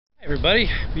Everybody,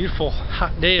 beautiful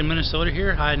hot day in Minnesota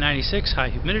here, high 96, high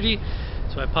humidity,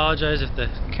 so I apologize if the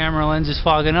camera lens is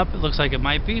fogging up. It looks like it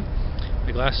might be.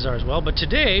 My glasses are as well. But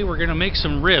today we're going to make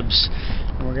some ribs,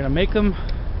 and we're going to make them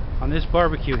on this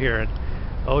barbecue here. And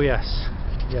oh yes,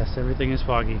 everything is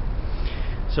foggy.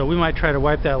 So we might try to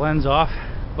wipe that lens off,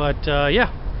 but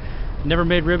yeah, never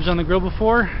made ribs on the grill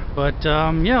before, but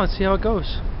yeah, let's see how it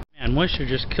goes. Man, moisture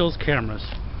just kills cameras.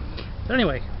 But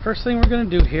anyway, first thing we're going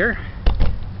to do here,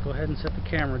 go ahead and set the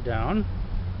camera down,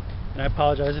 and I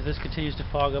apologize if this continues to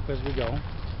fog up as we go,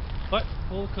 but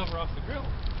pull the cover off the grill.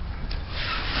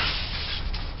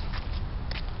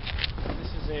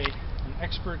 This is an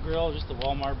Expert grill, just the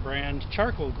Walmart brand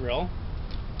charcoal grill.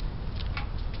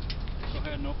 Go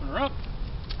ahead and open her up.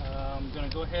 I'm going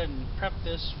to go ahead and prep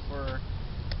this for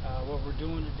what we're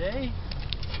doing today.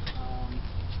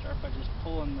 Start by just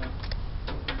pulling the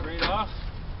grate off,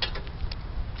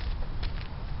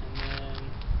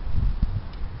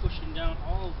 pushing down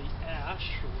all of the ash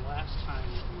from the last time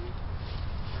that we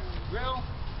ran the grill.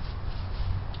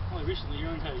 Only recently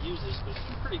learned how to use this, but it's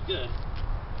pretty good.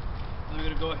 Then we're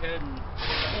going to go ahead and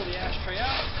pull the ashtray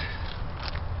out,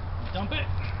 and dump it.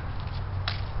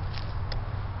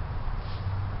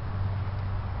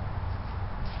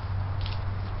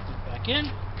 Put it back in.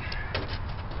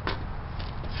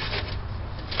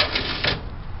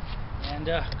 And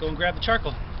go and grab the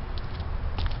charcoal.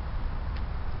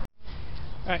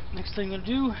 Alright, next thing I'm going to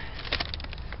do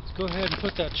is go ahead and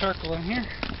put that charcoal in here.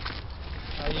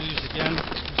 I use, again,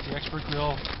 just the Expert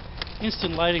Grill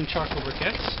instant lighting charcoal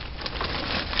briquettes,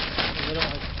 because I don't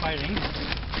like fighting.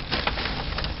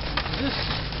 For this,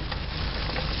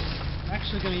 I'm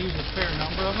actually going to use a fair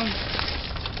number of them.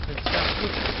 It's got to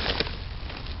cook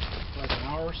for like an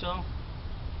hour or so.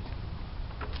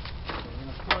 So we're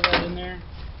going to pour that in there,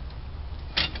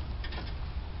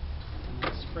 and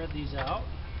then spread these out.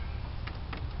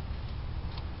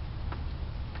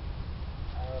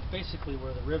 Basically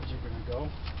where the ribs are going to go.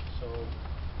 So,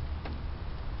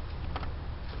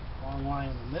 long line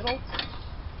in the middle.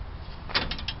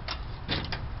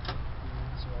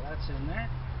 So that's in there.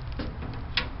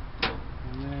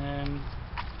 And then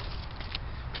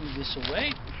move this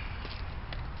away.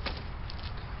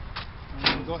 And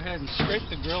then go ahead and scrape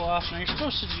the grill off. Now you're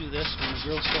supposed to do this when the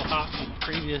grill's still hot from the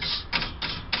previous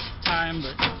time,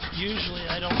 but usually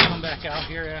I don't come back out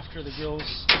here after the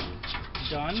grill's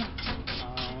done.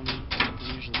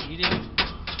 Usually eating,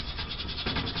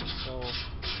 so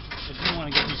I do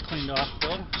want to get these cleaned off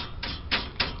though.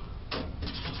 So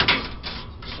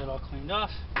get that all cleaned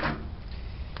off,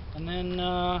 and then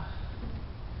yeah,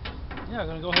 I'm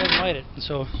going to go ahead and light it. And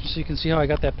so you can see how I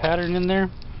got that pattern in there.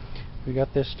 We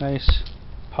got this nice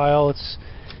pile. It's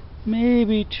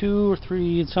maybe 2 or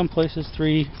 3, in some places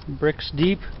 3 bricks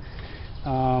deep.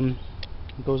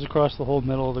 It goes across the whole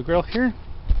middle of the grill here,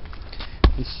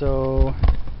 and so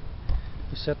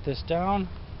we set this down,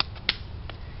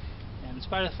 and in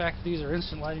spite of the fact that these are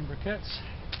instant lighting briquettes,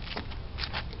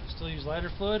 I still use lighter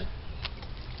fluid.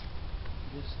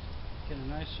 Just get a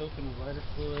nice soaking of lighter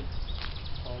fluid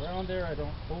all around there. I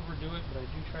don't overdo it, but I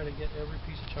do try to get every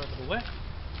piece of charcoal wet.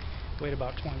 Wait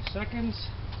about 20 seconds.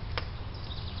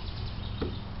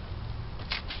 $17,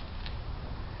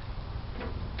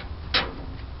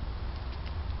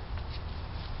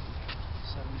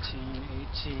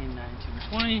 $18,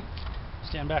 $19, $20.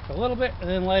 Stand back a little bit and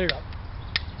then light it up.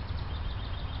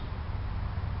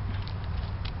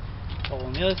 Oh,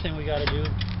 and the other thing we got to do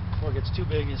before it gets too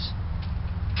big is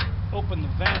open the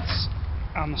vents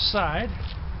on the side.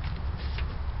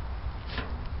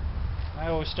 I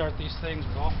always start these things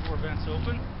with all 4 vents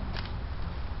open.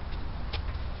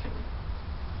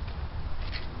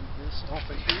 Move this off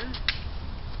of here.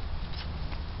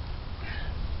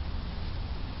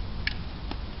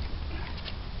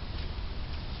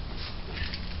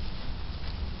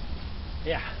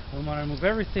 Yeah, we want to move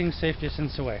everything safe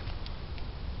distance away.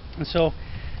 And so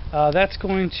that's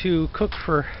going to cook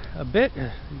for a bit,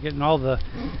 getting all the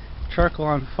charcoal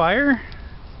on fire.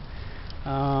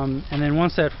 And then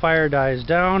once that fire dies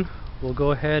down, we'll go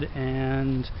ahead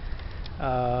and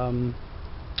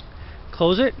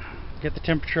close it, get the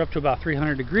temperature up to about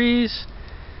 300 degrees,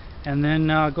 and then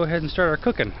go ahead and start our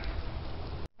cooking.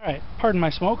 Alright, pardon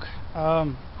my smoke.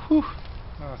 Oh,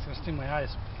 it's going to sting my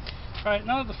eyes. Alright,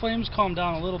 now that the flames calmed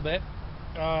down a little bit,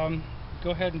 go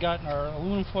ahead and got our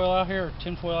aluminum foil out here, or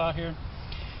tin foil out here.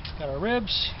 Got our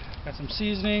ribs, got some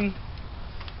seasoning,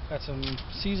 got some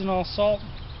seasonal salt,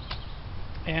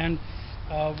 and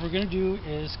what we're going to do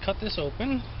is cut this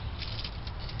open.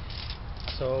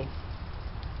 So,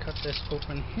 cut this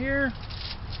open here,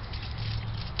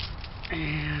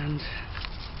 and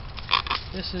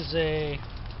This is a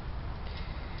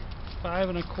 5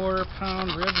 1/4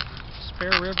 pound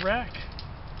spare rib rack.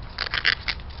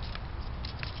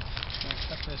 I'm going to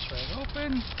cut this right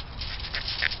open.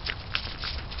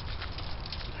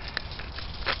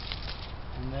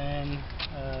 And then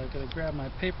I'm going to grab my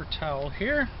paper towel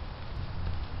here.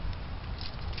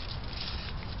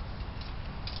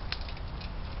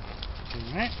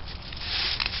 Alright.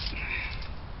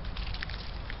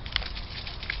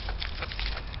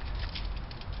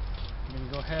 I'm going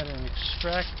to go ahead and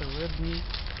extract the rib meat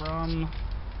from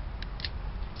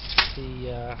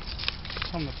the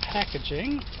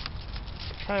packaging.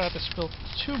 Try not to spill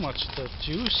too much of the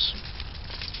juice.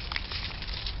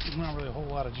 There's not really a whole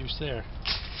lot of juice there.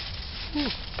 Whew,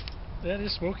 that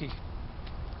is smoky.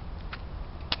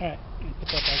 Alright, put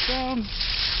that back down.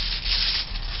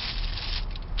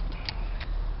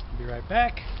 Be right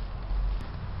back.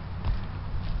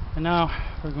 And now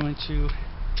we're going to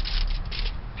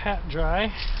pat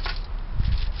dry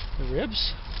the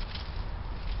ribs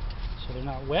so they're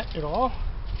not wet at all,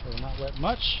 or not wet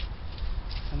much,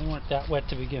 and they weren't that wet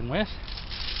to begin with.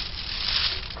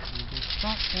 The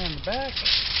front and the back.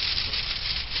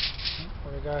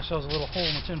 We got ourselves a little hole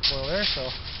in the tinfoil there,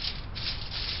 so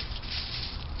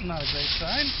not a great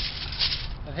sign,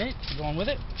 but hey, we're going with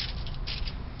it.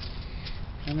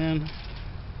 And then,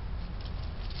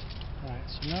 alright,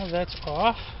 so now that's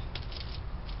off.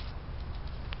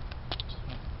 So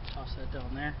toss that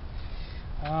down there.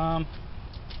 I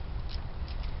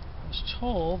was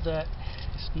told that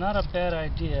it's not a bad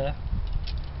idea.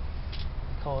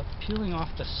 They call it peeling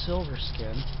off the silver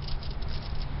skin,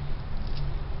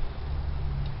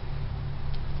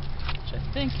 which I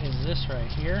think is this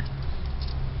right here.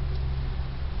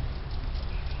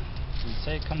 You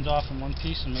say it comes off in one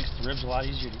piece and makes the ribs a lot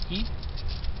easier to eat.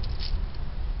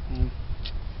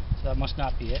 So that must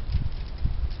not be it.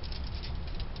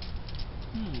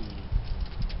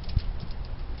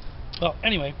 Well,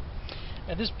 anyway,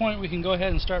 at this point we can go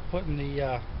ahead and start putting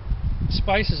the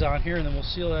spices on here, and then we'll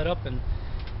seal that up and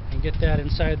get that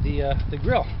inside the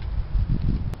grill.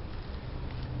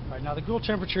 Alright, now the grill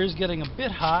temperature is getting a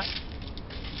bit hot,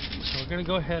 so we're going to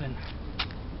go ahead and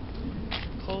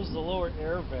close the lower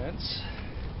air vents.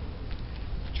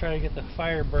 Try to get the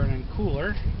fire burning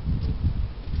cooler.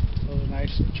 Those are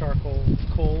nice charcoal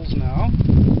coals now.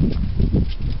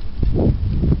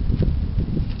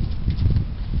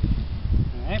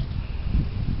 Alright.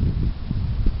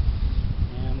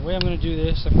 And the way I'm going to do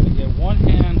this, I'm going to get one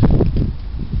hand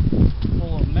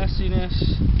full of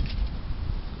messiness,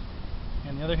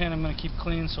 and the other hand I'm going to keep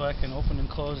clean so I can open and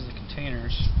close the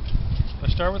containers. So I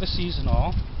start with a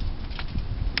season-all.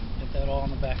 Get that all on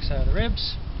the back side of the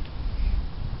ribs.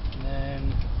 And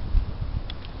then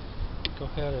go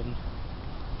ahead and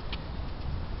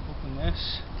open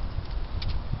this.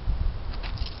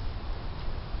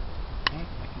 Alright,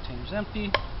 that container's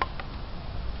empty. So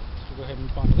we'll go ahead and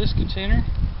move on to this container.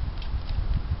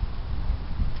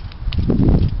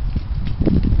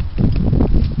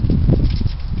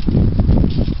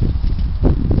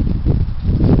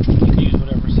 You can use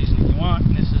whatever seasoning you want.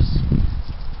 And this is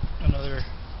another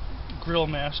Grill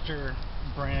Master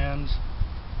brand.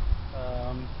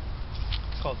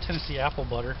 It's called Tennessee Apple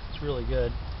Butter. It's really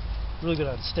good. Really good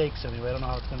on steaks anyway. I don't know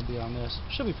how it's going to be on this.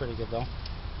 Should be pretty good though.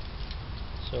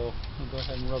 So we'll go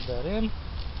ahead and rub that in.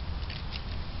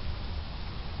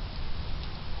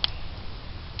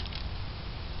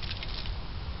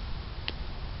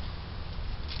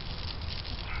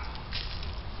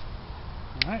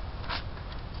 Alright.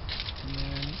 And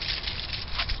then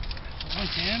with one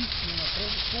hand, I'm going to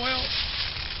hold the foil.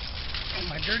 On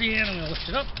my dirty hand, I'm going to lift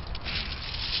it up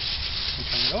and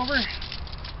turn it over.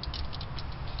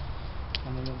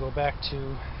 And then we'll go back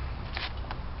to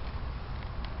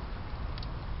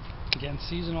again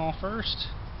season-all first.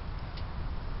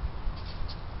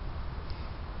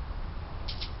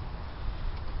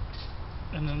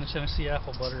 And then the Tennessee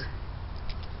Apple Butter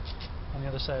on the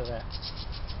other side of that.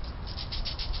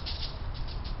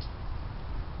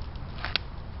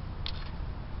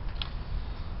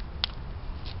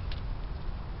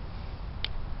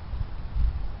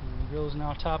 The grill is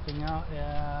now topping out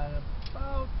at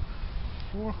about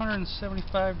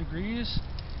 475 degrees,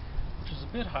 which is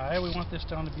a bit high. We want this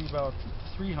down to be about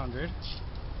 300.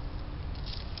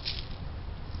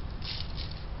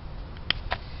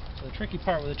 So the tricky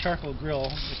part with a charcoal grill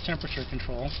is temperature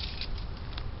control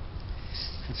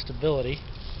and stability.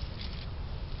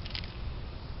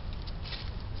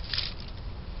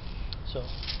 So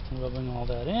rubbing all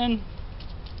that in.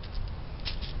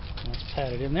 Let's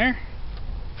pat it in there.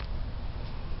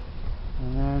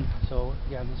 And then, so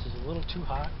again, this is a little too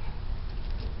hot.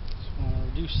 Just want to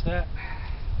reduce that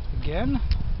again.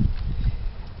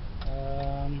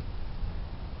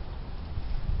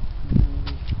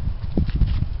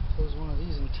 Close one of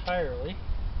these entirely.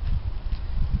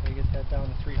 Gotta get that down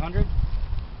to 300.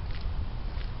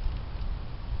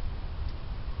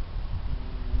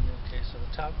 Okay, so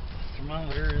the top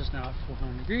thermometer is now at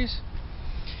 400 degrees.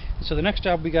 So the next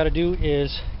job we got to do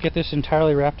is get this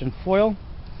entirely wrapped in foil,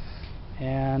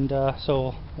 and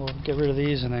so we'll get rid of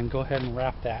these and then go ahead and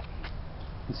wrap that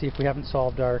and see if we haven't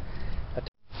solved our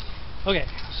okay,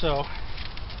 so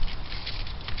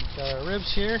we've got our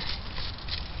ribs here,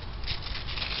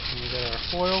 and we've got our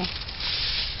foil.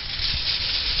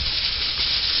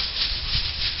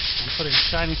 I'm putting the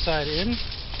shiny side in.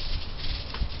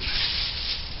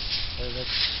 The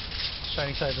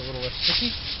shiny side is a little less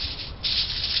sticky.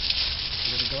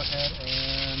 We're going to go ahead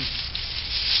and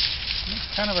make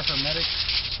kind of a hermetic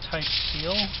type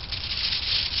seal.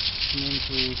 Which means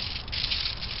we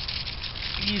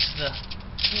ease the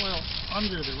foil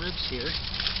under the ribs here.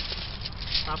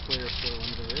 Top layer of foil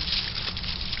under the ribs.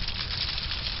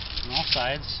 On all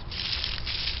sides.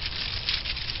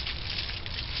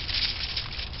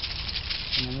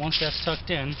 And then once that's tucked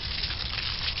in,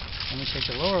 then we take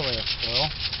the lower layer of foil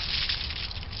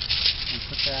and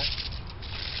put that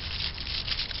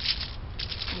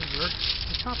over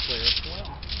the top layer of foil.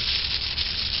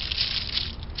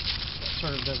 That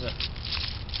sort of does a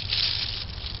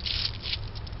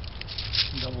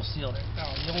double seal there.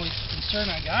 Now, the only concern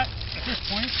I got at this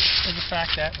point is the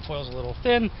fact that the foil's a little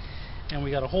thin and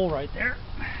we got a hole right there.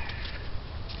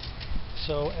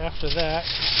 So after that,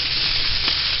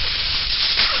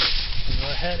 we'll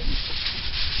go ahead and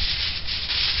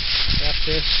wrap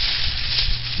this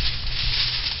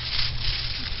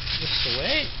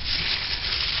away.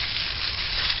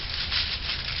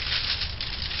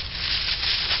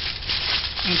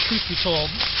 And truth be told,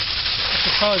 it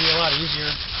would probably be a lot easier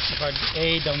if I'd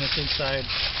A, done this inside,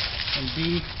 and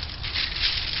B,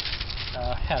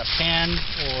 had a pan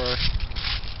or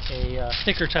a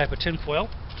thicker type of tin foil,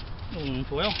 aluminum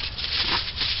foil.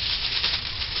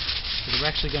 Because we're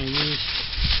actually going to use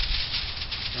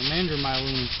the remainder of my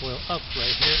aluminum foil up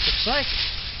right here, it looks like.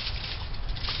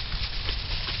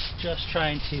 Just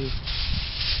trying to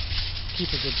keep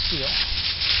a good seal.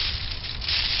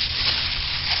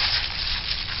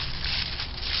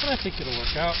 But I think it'll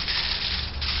work out.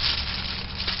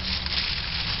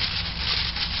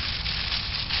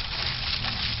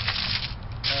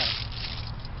 Alright.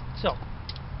 So,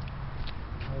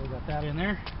 we got that in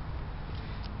there.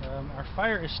 Our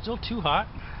fire is still too hot.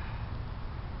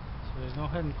 So we'll go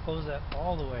ahead and close that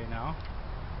all the way now.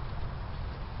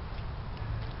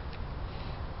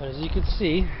 But as you can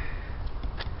see,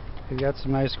 we've got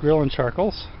some nice grill and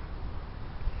charcoals.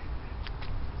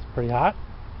 It's pretty hot.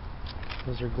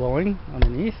 Those are glowing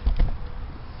underneath.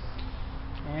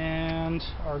 And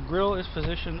our grill is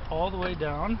positioned all the way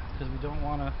down because we don't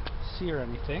want to sear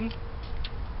anything.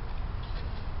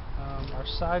 Our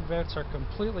side vents are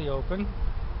completely open.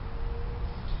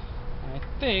 And I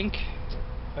think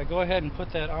if I go ahead and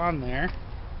put that on there,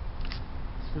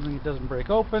 assuming it doesn't break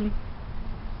open,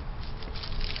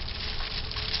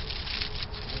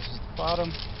 this is the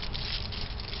bottom.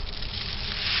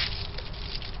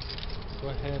 Go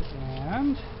ahead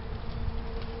and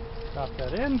drop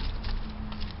that in.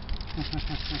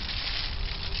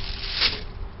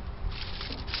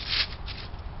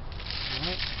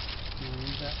 Alright,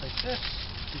 leave that like this.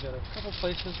 We got a couple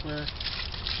places where it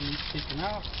needs taken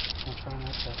out. I'll try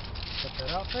not to put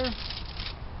that out there.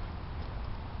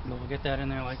 But we'll get that in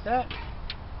there like that.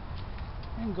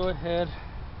 And go ahead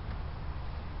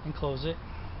and close it.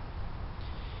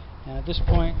 And at this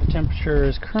point, the temperature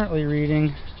is currently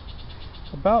reading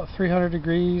about 300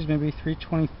 degrees, maybe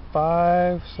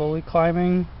 325, slowly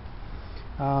climbing.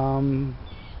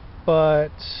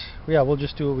 But yeah, we'll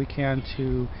just do what we can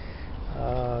to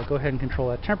go ahead and control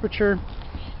that temperature.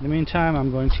 In the meantime,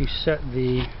 I'm going to set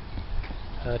the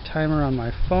timer on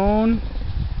my phone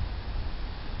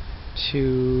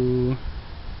to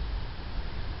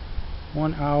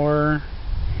 1 hour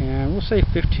and we'll say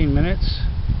 15 minutes,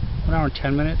 1 hour and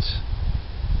 10 minutes.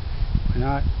 Why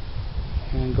not?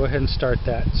 And go ahead and start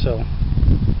that. So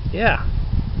yeah,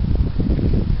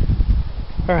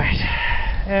 alright,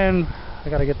 and I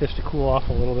gotta get this to cool off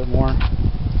a little bit more.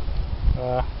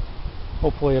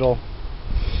 Hopefully it'll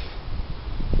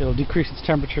decrease its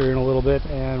temperature in a little bit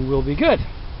and we'll be good.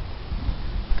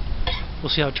 We'll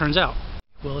see how it turns out.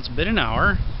 Well, it's been an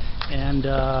hour, and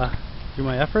through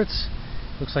my efforts,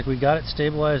 looks like we got it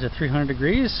stabilized at 300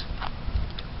 degrees.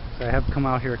 So I have come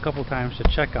out here a couple times to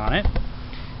check on it.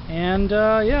 And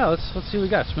yeah, let's see what we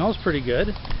got. It smells pretty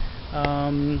good.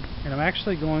 And I'm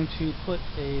actually going to put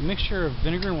a mixture of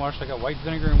vinegar and water, so I got white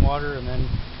vinegar and water, and then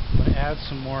I'm going to add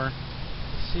some more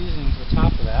seasoning to the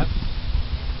top of that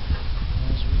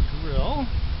as we grill.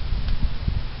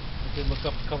 I did look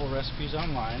up a couple recipes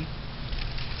online.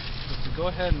 But to go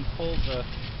ahead and pull the...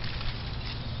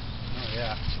 Oh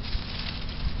yeah,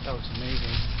 that looks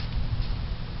amazing.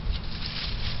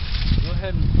 Go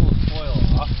ahead and pull the foil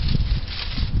off.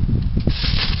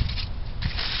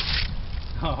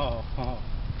 Oh,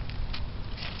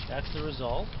 that's the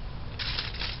result,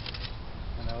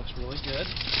 and that looks really good.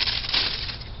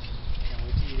 Can't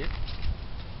wait to eat it.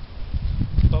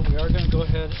 But we are going to go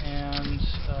ahead and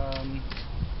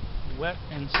wet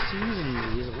and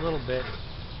season these a little bit.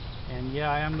 And yeah,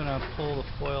 I am going to pull the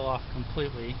foil off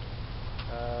completely,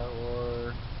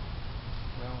 well,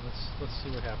 let's see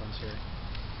what happens here.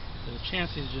 There's a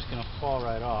chance these are just going to fall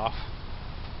right off,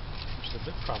 which is a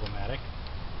bit problematic.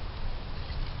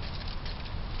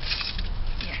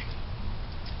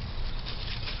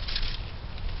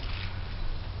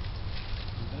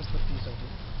 Put these over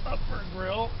the upper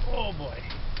grill. Oh boy.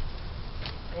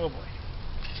 Oh boy.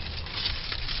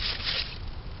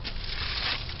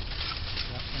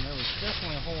 Yep, and there was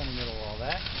definitely a hole in the middle of all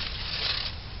that.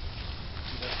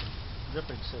 We got some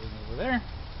dripping sitting over there.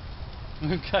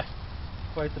 We've got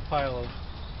quite the pile of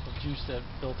juice that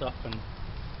built up and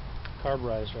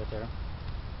carburized right there.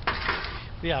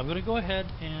 But yeah, I'm going to go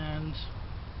ahead and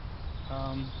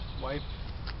wipe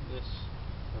this,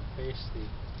 or baste the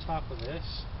top of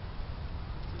this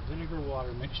vinegar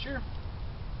water mixture.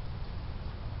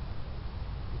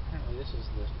 Apparently this is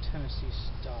the Tennessee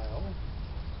style,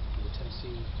 the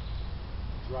Tennessee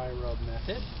dry rub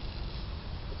method.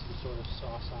 Put some sort of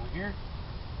sauce on here,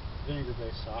 vinegar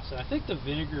based sauce, and I think the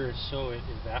vinegar is so it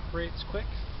evaporates quick.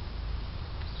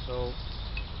 So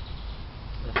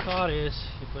the thought is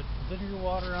you put vinegar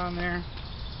water on there,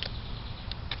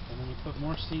 and then you put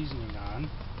more seasoning on.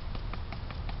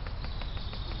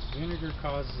 Vinegar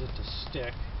causes it to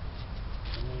stick,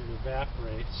 and then it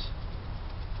evaporates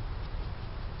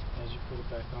as you put it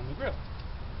back on the grill.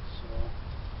 So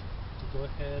to go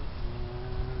ahead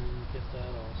and get that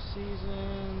all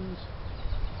seasoned.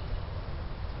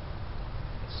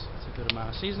 That's a good amount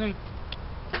of seasoning.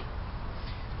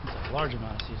 It's a large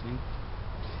amount of seasoning.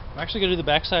 I'm actually going to do the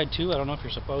backside too. I don't know if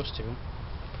you're supposed to,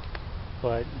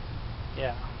 but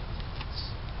yeah. Let's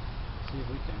see if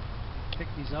we can pick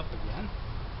these up again.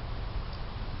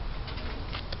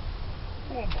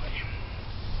 Oh boy.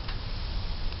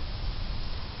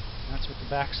 That's what the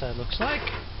backside looks like.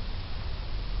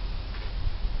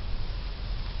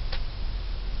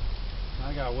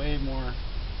 I got way more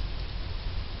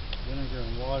vinegar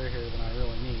and water here than I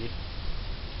really need.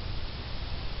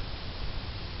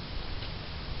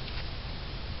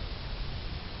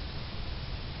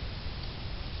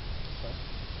 But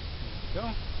there we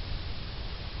go.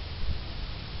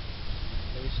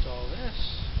 Baste all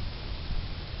this.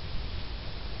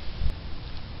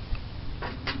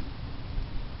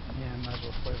 And might as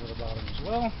well flavor the bottom as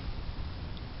well.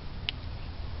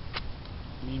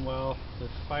 Meanwhile, the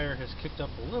fire has kicked up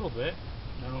a little bit.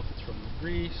 I don't know if it's from the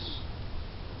grease.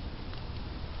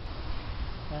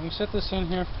 I'm going to set this in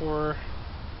here for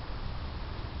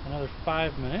another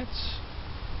 5 minutes.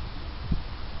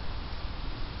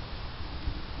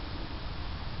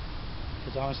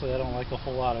 Because honestly, I don't like a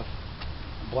whole lot of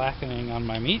blackening on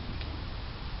my meat.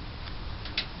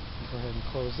 I'll go ahead and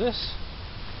close this.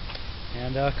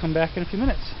 And come back in a few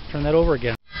minutes. Turn that over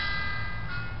again.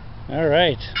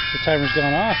 Alright, the timer's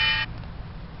gone off.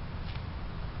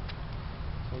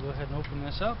 So we'll go ahead and open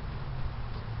this up.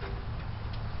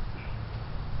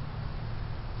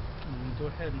 And go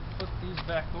ahead and flip these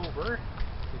back over.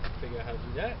 See if we can figure out how to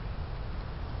do that.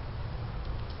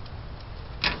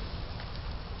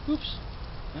 Oops.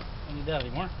 Yep, don't need that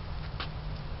anymore.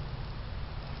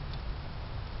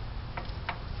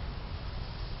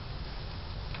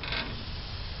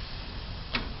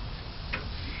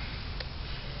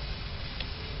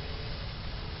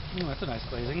 Oh, that's a nice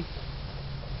glazing.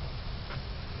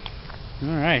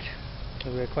 Alright, so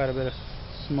we got quite a bit of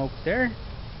smoke there,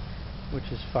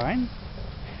 which is fine.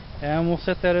 And we'll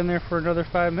set that in there for another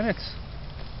 5 minutes.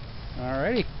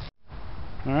 Alrighty.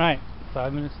 Alright,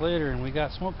 5 minutes later, and we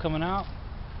got smoke coming out.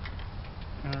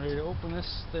 And I'm ready to open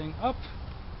this thing up.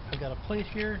 I've got a plate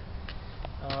here.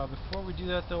 Before we do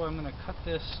that though, I'm going to cut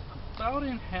this about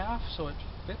in half so it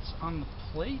fits on the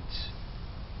plate.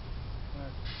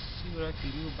 See what I can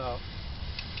do about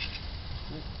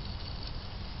it.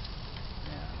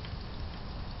 Yeah,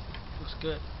 looks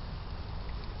good.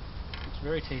 Looks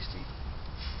very tasty.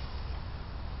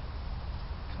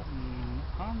 Cutting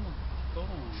on the go on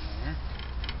there.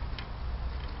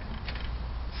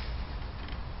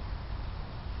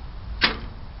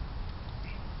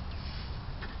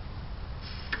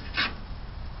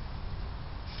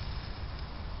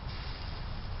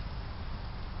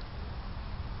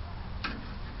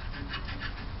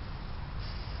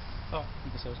 Oh, I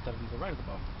guess I was telling you to go right at the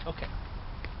bottom. Okay.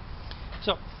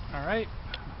 So, alright,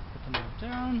 put the knife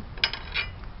down.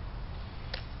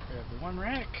 Grab the one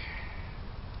rack,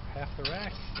 half the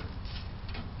rack.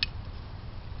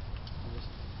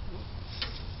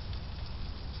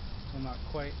 Still not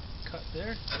quite cut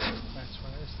there. That's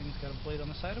why this thing's got a blade on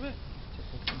the side of it. Take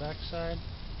a look at the back side.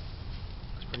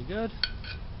 Looks pretty good.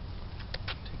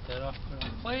 Take that off, put it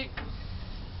on the plate.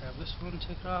 Grab this one,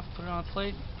 take it off, put it on the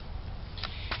plate.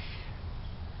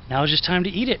 Now it's just time to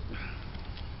eat it.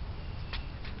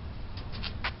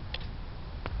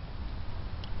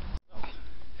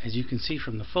 As you can see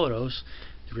from the photos,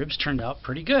 the ribs turned out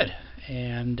pretty good,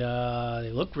 and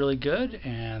they looked really good,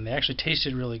 and they actually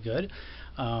tasted really good.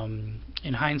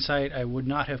 In hindsight, I would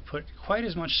not have put quite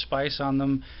as much spice on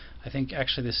them. I think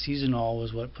actually the seasonal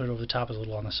was what put it over the top. It was a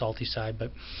little on the salty side,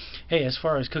 but hey, as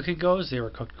far as cooking goes, they were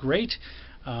cooked great.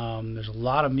 There's a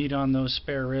lot of meat on those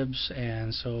spare ribs,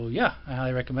 and so yeah, I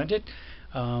highly recommend it.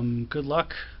 Good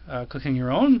luck cooking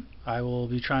your own. I will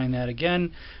be trying that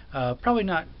again. Probably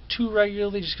not too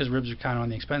regularly, just because ribs are kind of on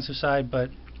the expensive side,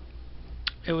 but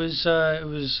it was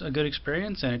a good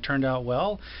experience, and it turned out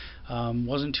well.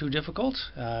 Wasn't too difficult.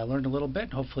 I learned a little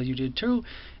bit. Hopefully you did too.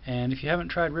 And if you haven't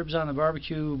tried ribs on the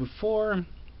barbecue before,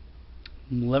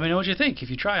 let me know what you think if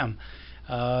you try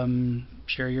them.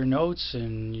 Share your notes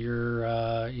and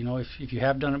your you know, if you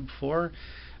have done it before.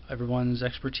 Everyone's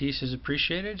expertise is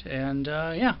appreciated, and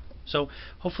yeah, so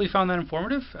hopefully you found that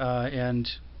informative, and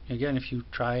again, if you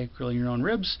try grilling your own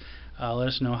ribs, let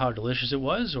us know how delicious it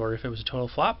was, or if it was a total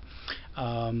flop,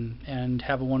 and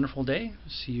have a wonderful day.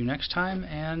 See you next time,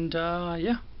 and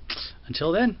yeah,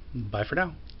 until then, bye for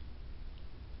now.